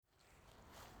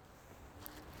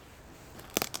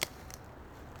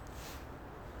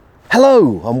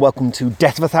Hello and welcome to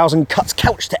Death of a Thousand Cuts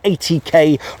Couch to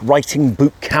 80k Writing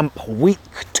Bootcamp Week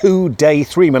 2 Day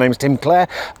 3. My name is Tim Clare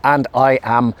and I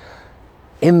am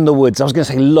in the woods. I was going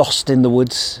to say lost in the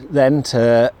woods then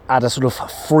to add a sort of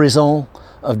frisson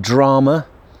of drama,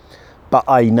 but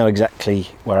I know exactly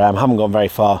where I am. I haven't gone very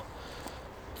far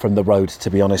from the road, to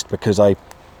be honest, because I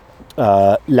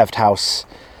left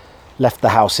the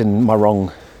house in my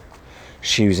wrong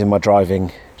shoes in my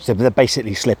driving. So they're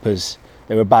basically slippers.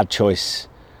 They were a bad choice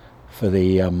for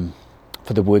the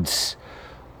woods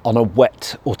on a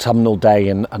wet autumnal day,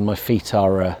 and my feet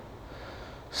are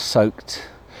soaked.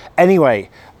 Anyway,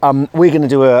 we're going to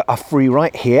do a free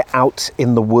write here out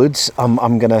in the woods.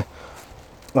 I'm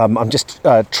just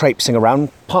traipsing around,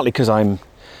 partly because I'm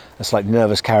a slightly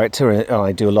nervous character and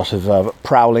I do a lot of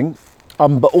prowling,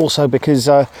 but also because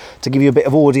to give you a bit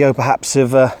of audio, perhaps,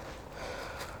 of a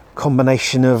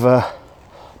combination of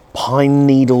pine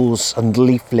needles and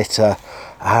leaf litter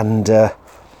and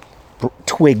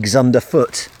twigs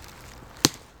underfoot.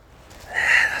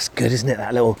 That's good, isn't it?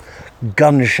 That little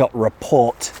gunshot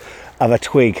report of a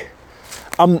twig.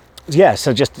 I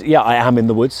am in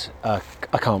the woods. I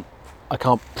can't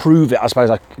prove it. I suppose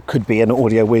I could be an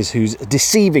audio whiz who's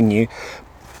deceiving you,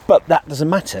 but that doesn't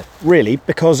matter really,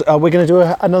 because we're going to do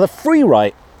another free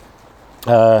write.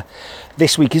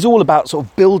 This week is all about sort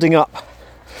of building up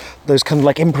those kind of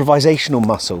like improvisational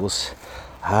muscles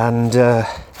and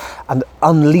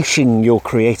unleashing your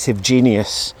creative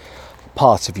genius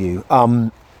part of you.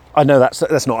 I know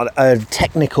that's not a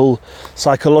technical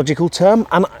psychological term,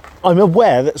 and I'm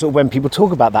aware that sort of when people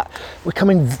talk about that, we're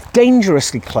coming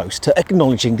dangerously close to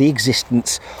acknowledging the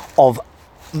existence of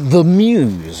the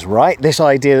muse, right? This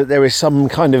idea that there is some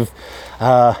kind of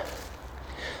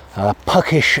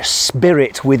puckish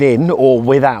spirit within or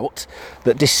without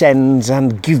that descends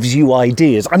and gives you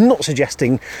ideas. I'm not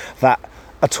suggesting that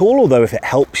at all, although if it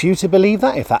helps you to believe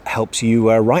that, if that helps you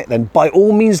write, then by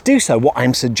all means do so. What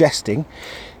I'm suggesting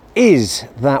is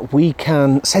that we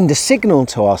can send a signal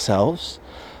to ourselves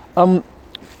that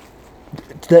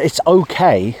it's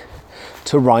okay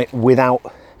to write without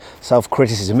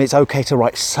self-criticism. It's okay to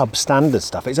write substandard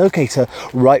stuff. It's okay to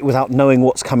write without knowing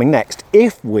what's coming next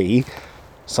if we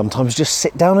sometimes just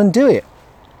sit down and do it.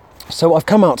 So I've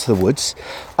come out to the woods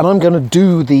and I'm going to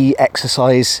do the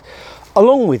exercise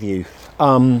along with you,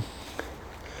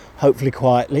 hopefully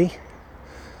quietly.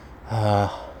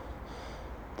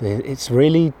 It's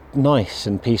really nice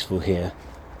and peaceful here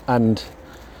and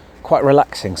quite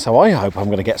relaxing, so I hope I'm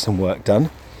going to get some work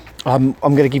done. I'm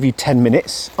going to give you 10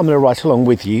 minutes. I'm going to write along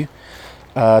with you,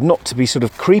 not to be sort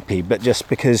of creepy, but just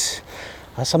because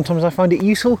sometimes I find it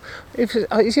useful. It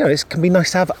can be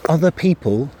nice to have other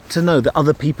people, to know that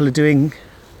other people are doing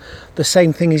the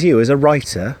same thing as you as a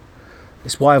writer.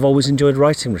 It's why I've always enjoyed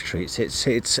writing retreats.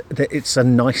 It's a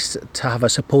nice to have a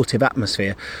supportive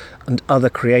atmosphere and other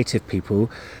creative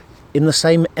people in the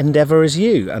same endeavour as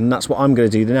you, and that's what I'm going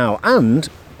to do now. And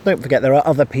don't forget, there are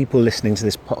other people listening to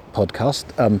this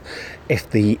podcast.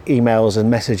 If the emails and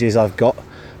messages I've got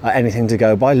are anything to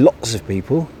go by, lots of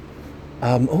people.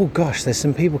 Oh gosh, there's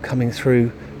some people coming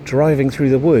through, driving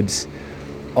through the woods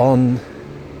on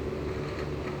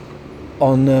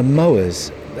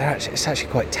mowers. It's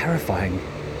actually quite terrifying.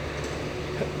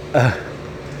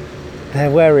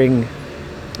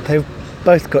 They've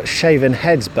both got shaven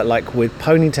heads, but like with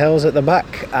ponytails at the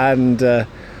back and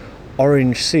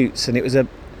orange suits, and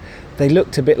they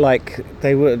looked a bit like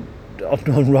they were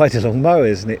on ride-along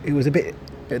mowers, and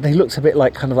they looked a bit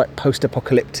like kind of like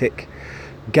post-apocalyptic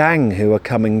gang who are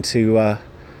coming to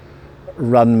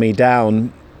run me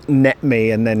down, net me,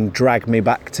 and then drag me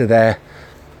back to their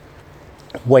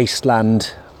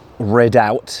wasteland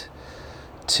redoubt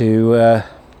to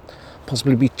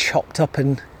possibly be chopped up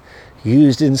and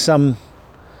used in some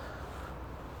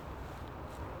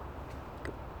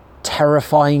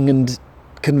terrifying and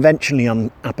conventionally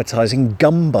unappetizing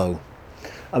gumbo.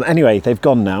 Anyway, they've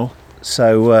gone now,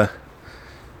 so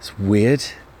it's weird.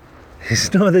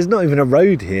 There's not even a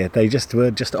road here. They just were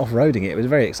off-roading it. It was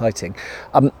very exciting.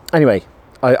 Anyway,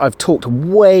 I've talked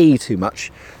way too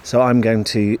much, so I'm going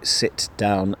to sit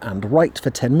down and write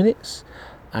for 10 minutes,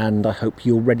 and I hope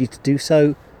you're ready to do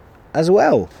so as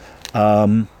well.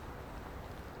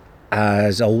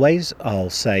 As always,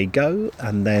 I'll say go,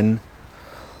 and then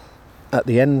at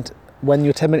the end, when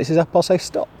your 10 minutes is up, I'll say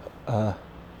stop.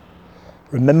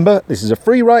 Remember, this is a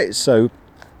free write, so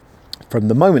from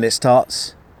the moment it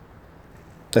starts,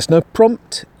 there's no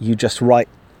prompt. You just write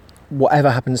whatever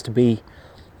happens to be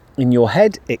in your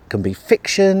head. It can be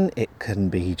fiction, it can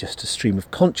be just a stream of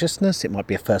consciousness, it might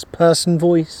be a first person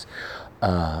voice,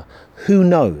 who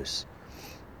knows.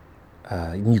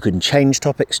 You can change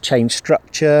topics, change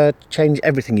structure, change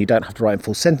everything. You don't have to write in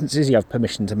full sentences. You have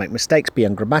permission to make mistakes, be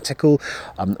ungrammatical,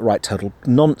 write total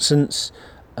nonsense.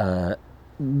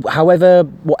 However,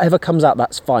 whatever comes out,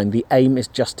 that's fine. The aim is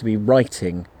just to be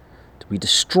writing, to be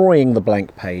destroying the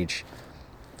blank page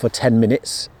for 10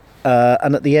 minutes.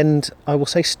 And at the end, I will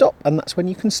say stop, and that's when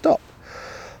you can stop.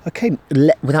 Okay,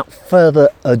 without further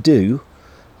ado,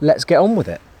 let's get on with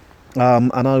it.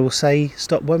 And I will say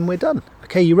stop when we're done.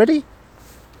 Okay, you ready?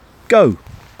 Go.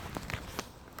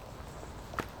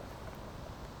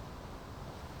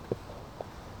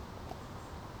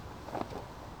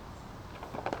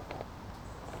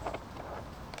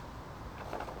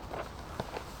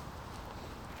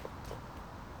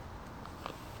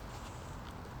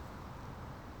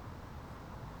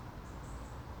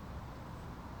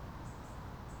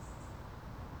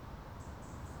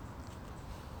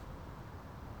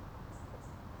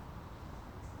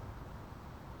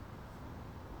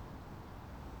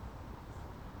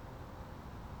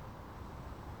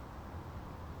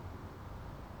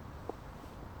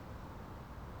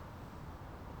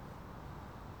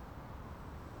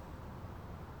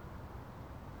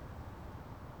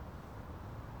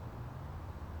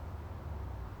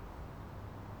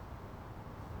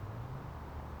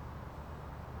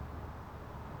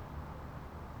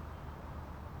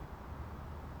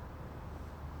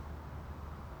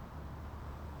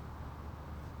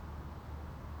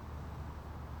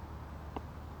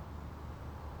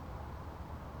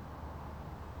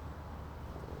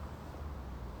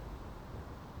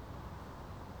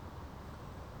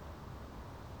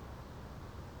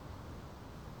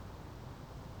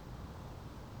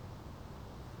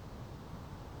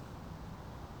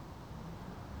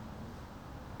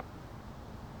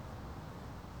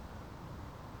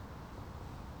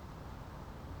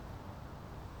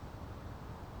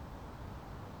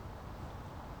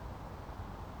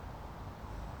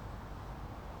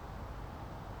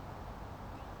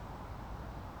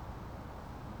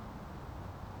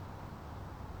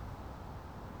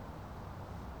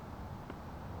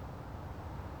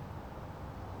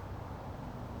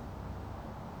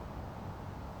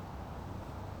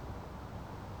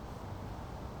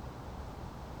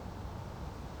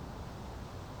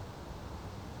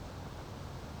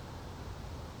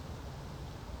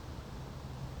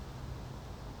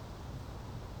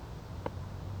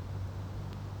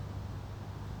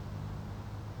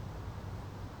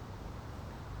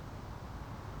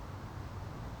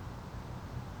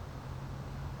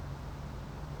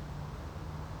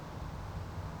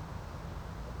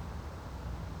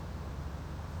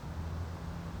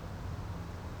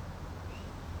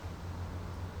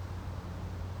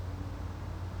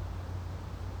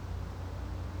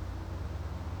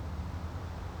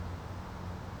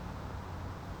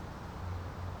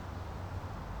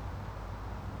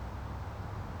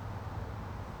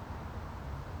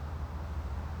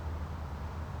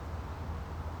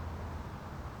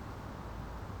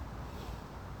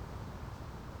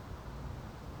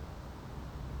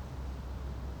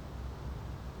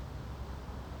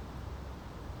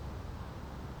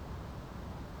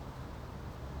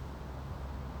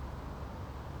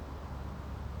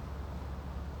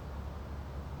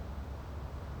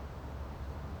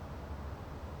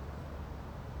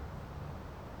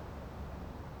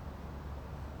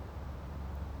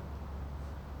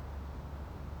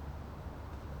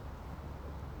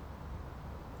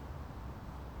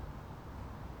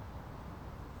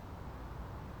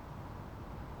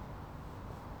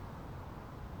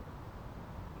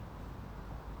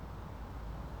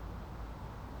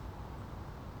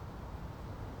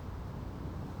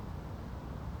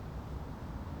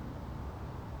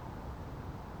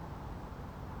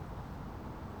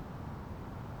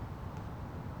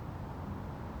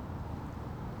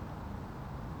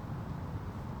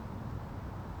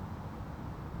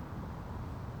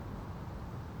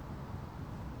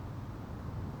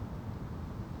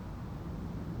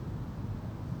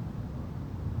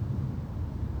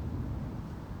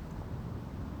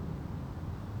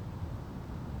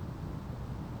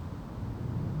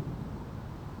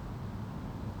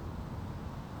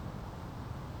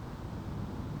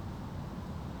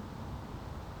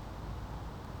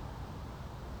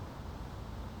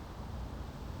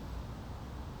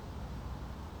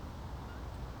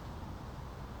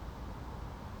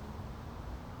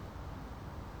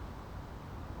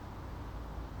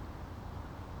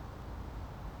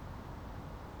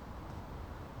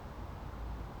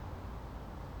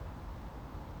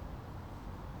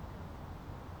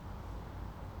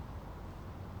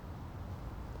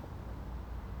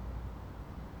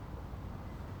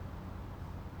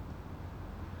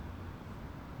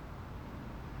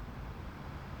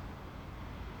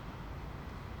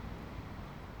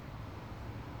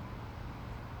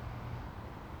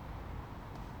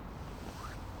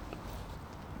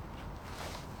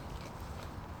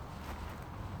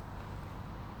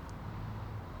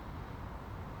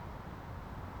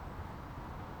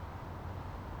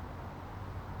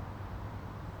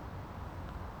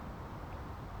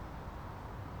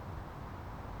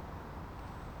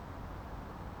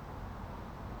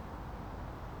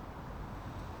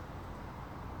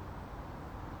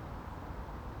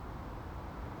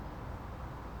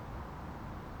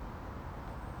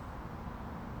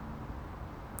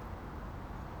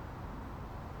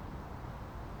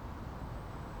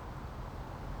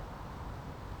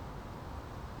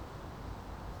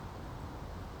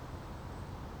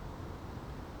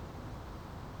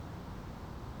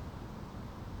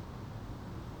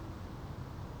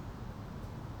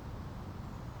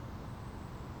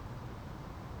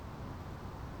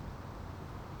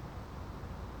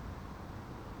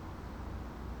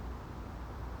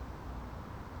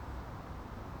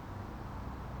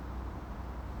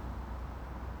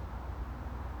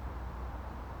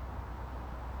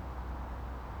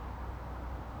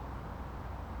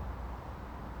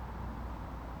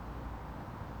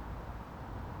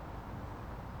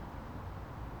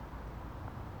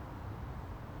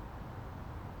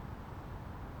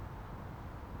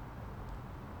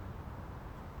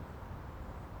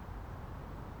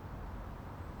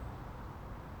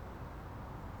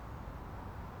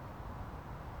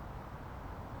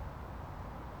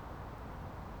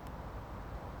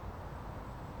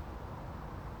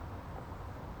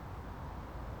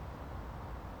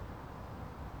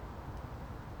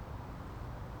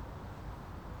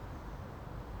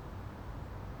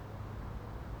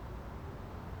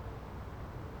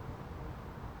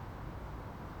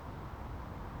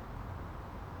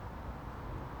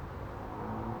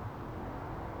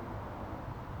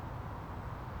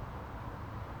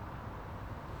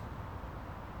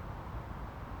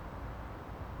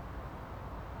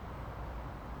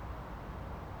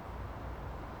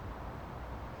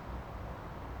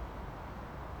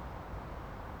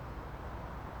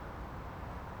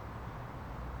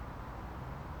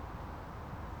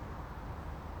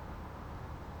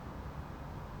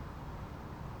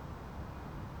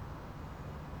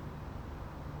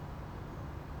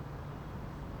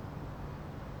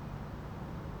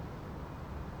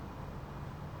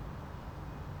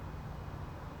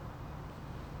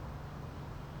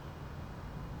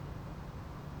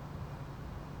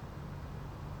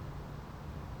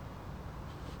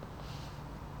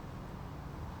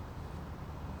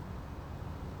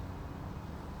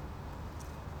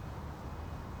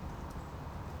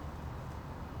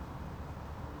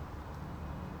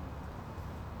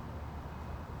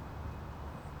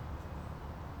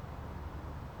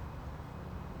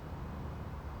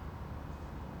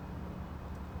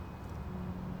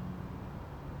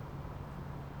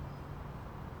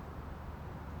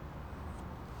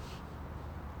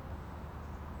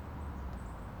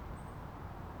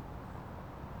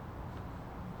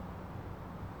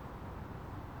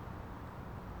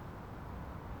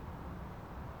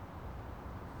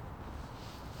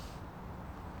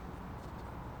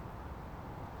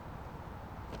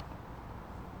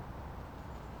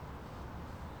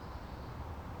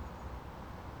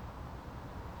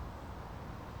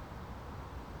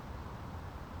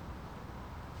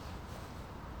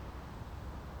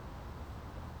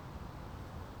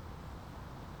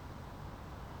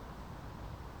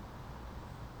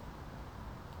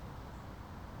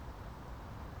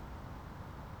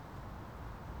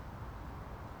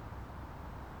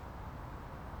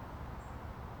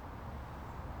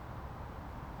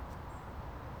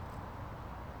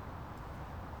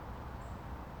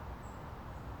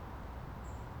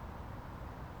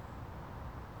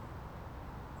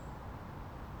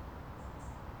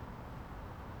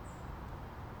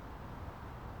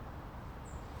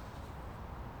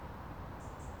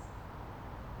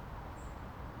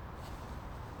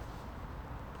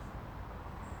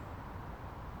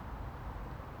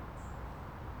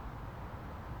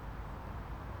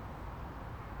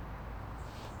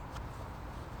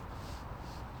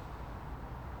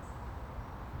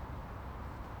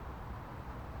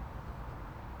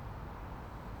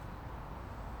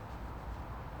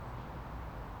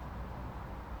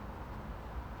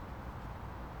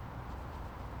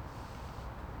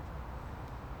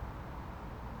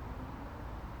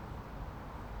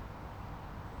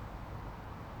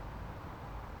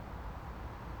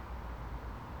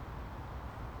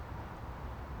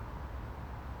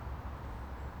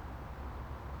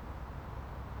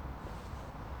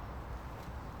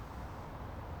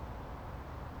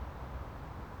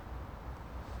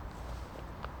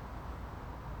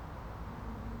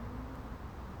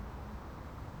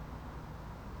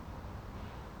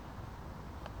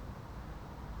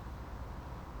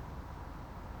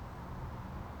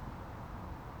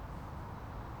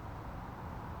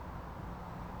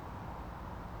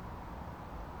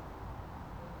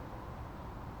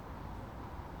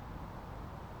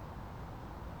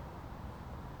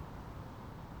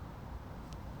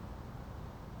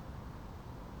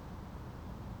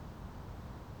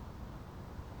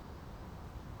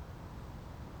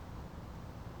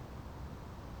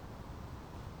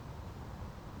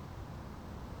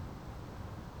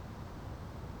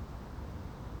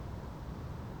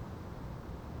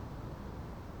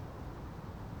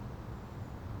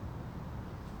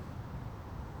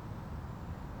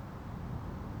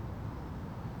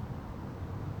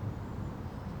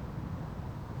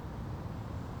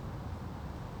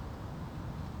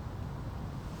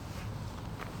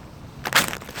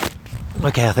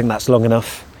 Okay, I think that's long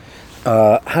enough.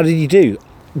 How did you do?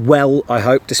 Well, I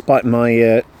hope, despite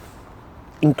my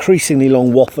increasingly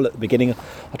long waffle at the beginning.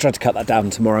 I'll try to cut that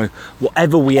down tomorrow.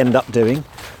 Whatever we end up doing,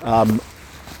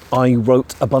 I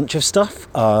wrote a bunch of stuff,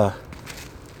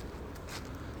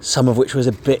 some of which was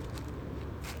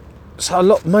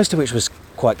most of which was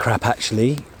quite crap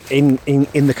actually, in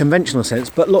the conventional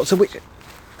sense, but lots of which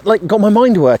got my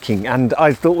mind working and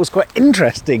I thought was quite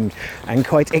interesting and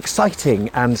quite exciting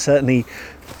and certainly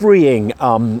freeing.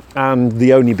 And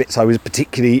the only bits I was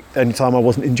any time I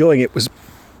wasn't enjoying it was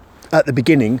at the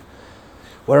beginning,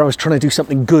 where I was trying to do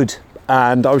something good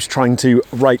and I was trying to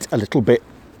write a little bit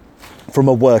from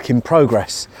a work in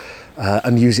progress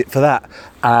and use it for that.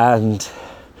 And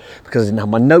because I didn't have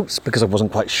my notes, because I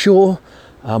wasn't quite sure,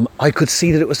 I could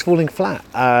see that it was falling flat,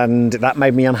 and that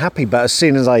made me unhappy. But as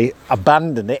soon as I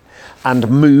abandoned it and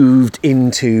moved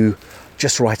into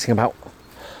just writing about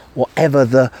whatever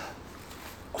the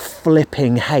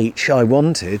flipping H I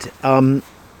wanted, then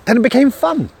it became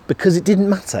fun because it didn't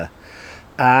matter.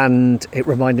 And it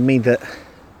reminded me that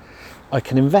I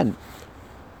can invent.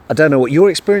 I don't know what your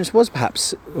experience was,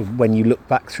 perhaps when you look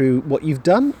back through what you've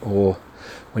done, or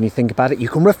when you think about it, you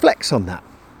can reflect on that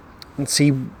and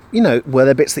see, were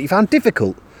there bits that you found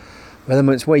difficult? Were there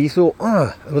moments where you thought,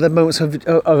 were there moments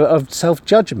of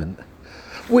self-judgment?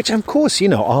 Which, of course,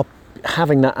 are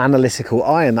having that analytical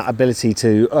eye and that ability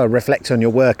to reflect on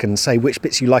your work and say which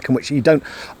bits you like and which you don't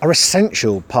are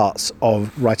essential parts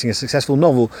of writing a successful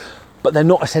novel. But they're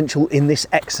not essential in this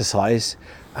exercise.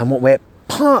 And what we're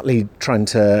partly trying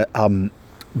to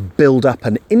build up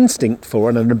an instinct for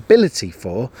and an ability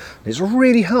for, and it's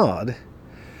really hard,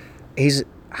 is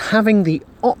having the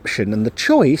option and the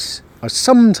choice of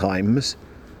sometimes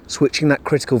switching that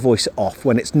critical voice off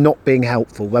when it's not being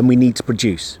helpful, when we need to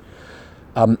produce.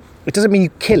 It doesn't mean you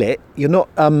kill it. You're not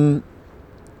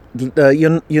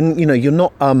you're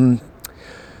not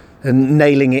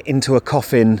nailing it into a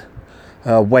coffin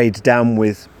weighed down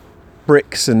with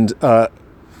bricks and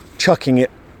chucking it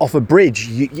off a bridge.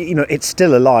 It's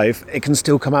still alive. It can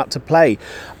still come out to play.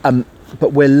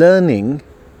 But we're learning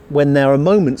when there are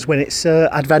moments when it's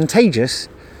advantageous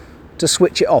to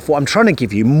switch it off. What I'm trying to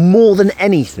give you more than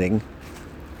anything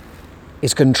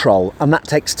is control, and that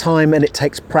takes time and it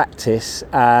takes practice,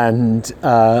 and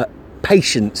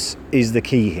patience is the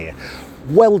key here.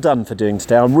 Well done for doing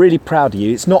today. I'm really proud of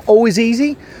you. It's not always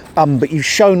easy, but you've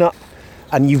shown up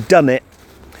and you've done it,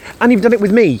 and you've done it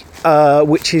with me,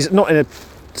 which is not in a...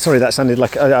 Sorry, that sounded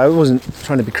like I wasn't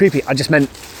trying to be creepy. I just meant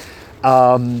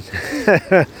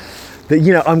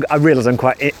that, I realise I'm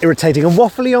quite irritating and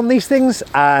waffly on these things,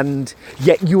 and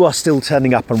yet you are still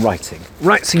turning up and writing.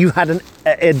 Right, so you had an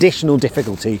additional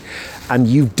difficulty and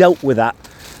you've dealt with that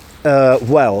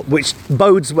well, which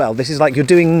bodes well. This is like you're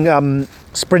doing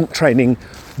sprint training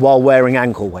while wearing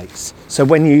ankle weights. So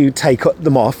when you take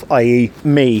them off, i.e.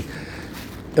 me,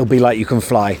 it'll be like you can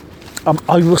fly.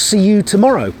 I will see you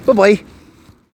tomorrow. Bye-bye.